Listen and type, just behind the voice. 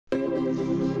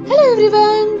Hello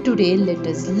everyone, today let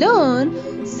us learn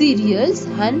cereals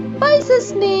and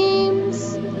spices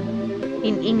names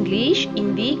in English,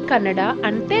 Hindi, Kannada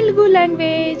and Telugu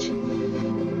language.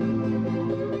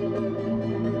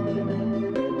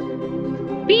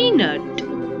 Peanut,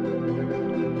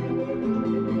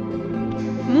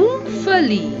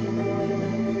 Moongfali,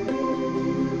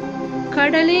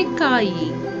 Kadalekayi,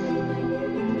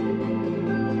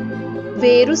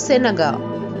 Verusenaga,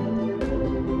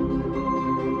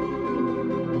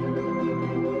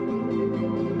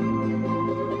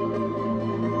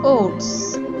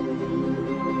 Oats,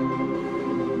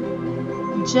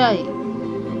 Jai,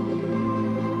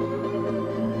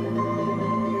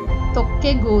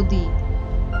 Tokke Godi,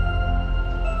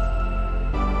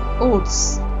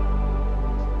 Oats,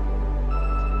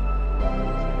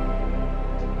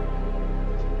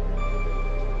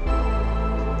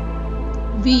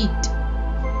 Wheat,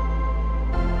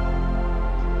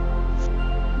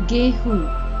 Gehu,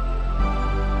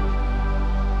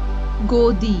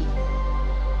 Godi,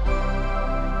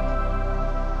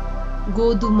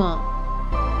 Goduma,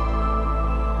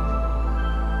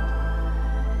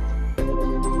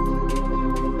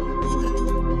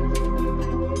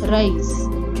 Rice,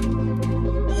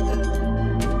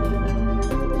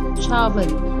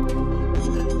 Chawal,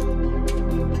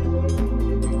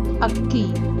 Akki,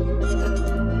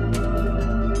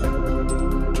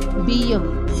 Biyam,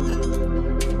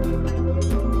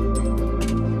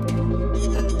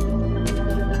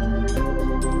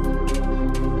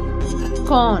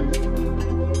 Corn,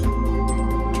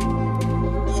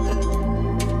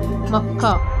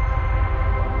 Makka,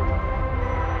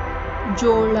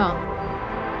 Jola,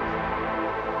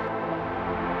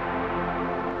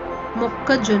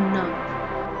 Mokkajonna,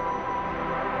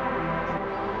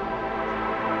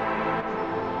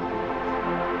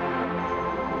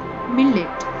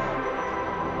 Millet,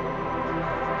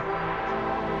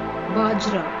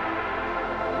 Bajra,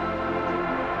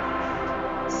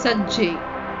 Sajje,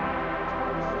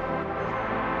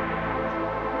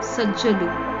 Sajjalu,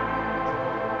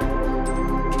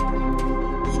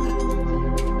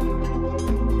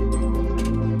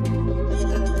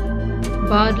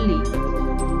 Barley,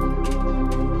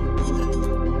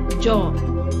 Jaw,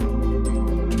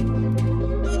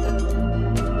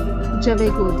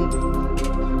 Javegodi,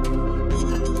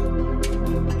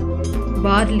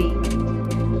 Barley,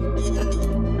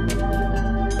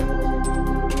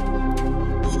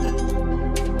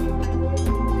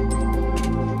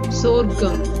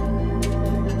 Sorghum,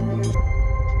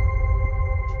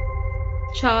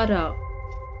 Chara,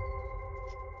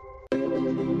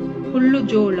 Hullu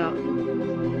Jola,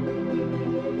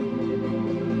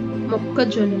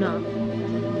 Mokkajonna,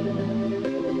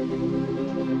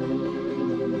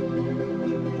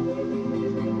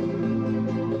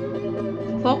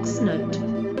 Foxnut,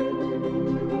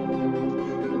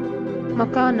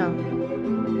 Makana,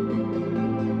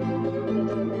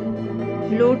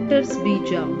 Lotus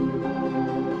Bija,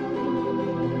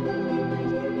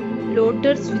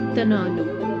 Lotus Vittanalu,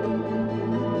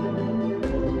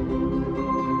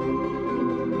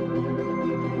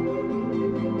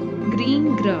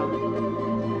 Green Gram,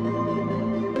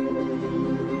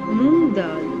 Moong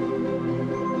Dal,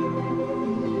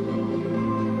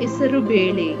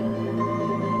 Esarubele,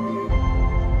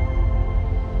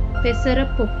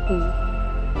 Pesarapoppu,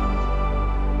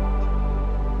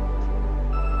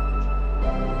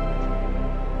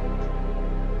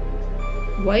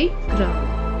 White Gram,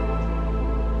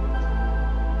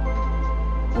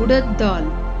 Udad Dal,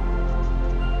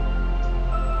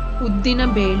 Uddina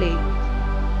Bele,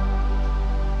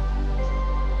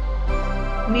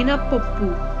 Minapoppu,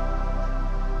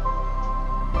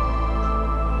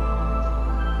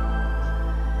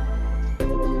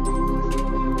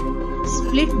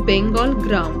 Split Bengal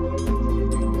Gram,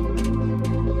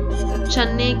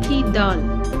 Channeki Dal,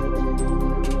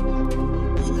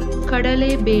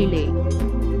 Kadale Bele,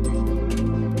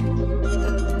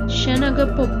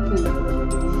 Shanagapoppu,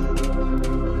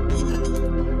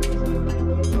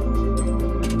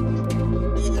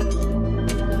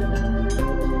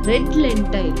 Red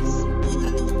Lentils,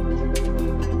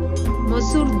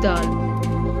 Masoor Dal,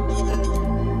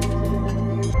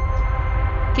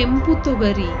 Kempu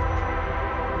Togari,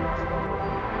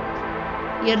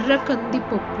 Erra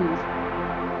Kandipoppu,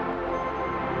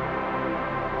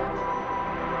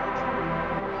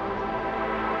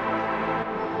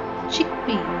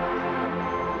 Chickpea,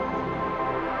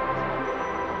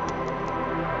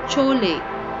 Chole,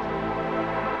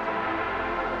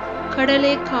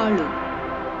 Kadalekalu,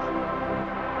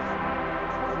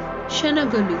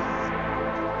 Shanagalu,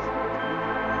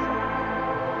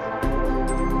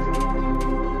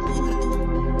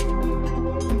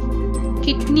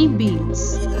 kidney beans,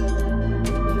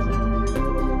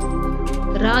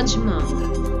 rajma,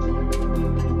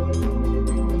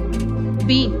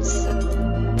 beans,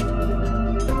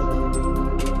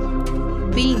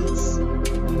 beans,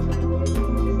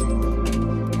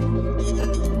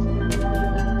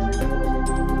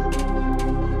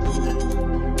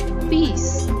 peas,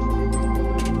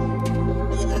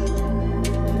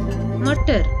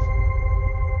 मटर,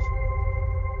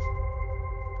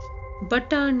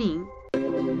 बटानी,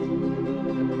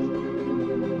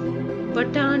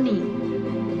 बटानी,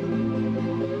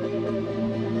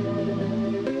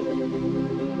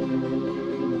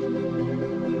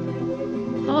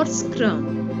 horse gram,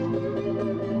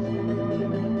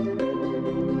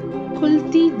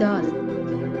 कुल्ती दाल,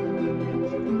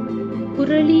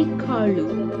 ಹುರಳಿ ಕಾಳು,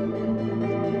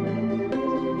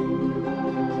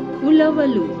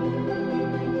 ಉಲವಲು,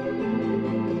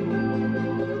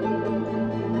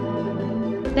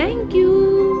 Thank you.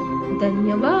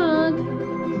 ಧನ್ಯವಾದ.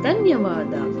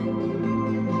 ಧನ್ಯವಾದ.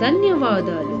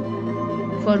 ಧನ್ಯವಾದಾಲು.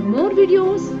 For more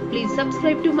videos, please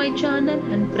subscribe to my channel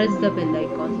and press the bell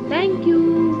icon. Thank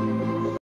you.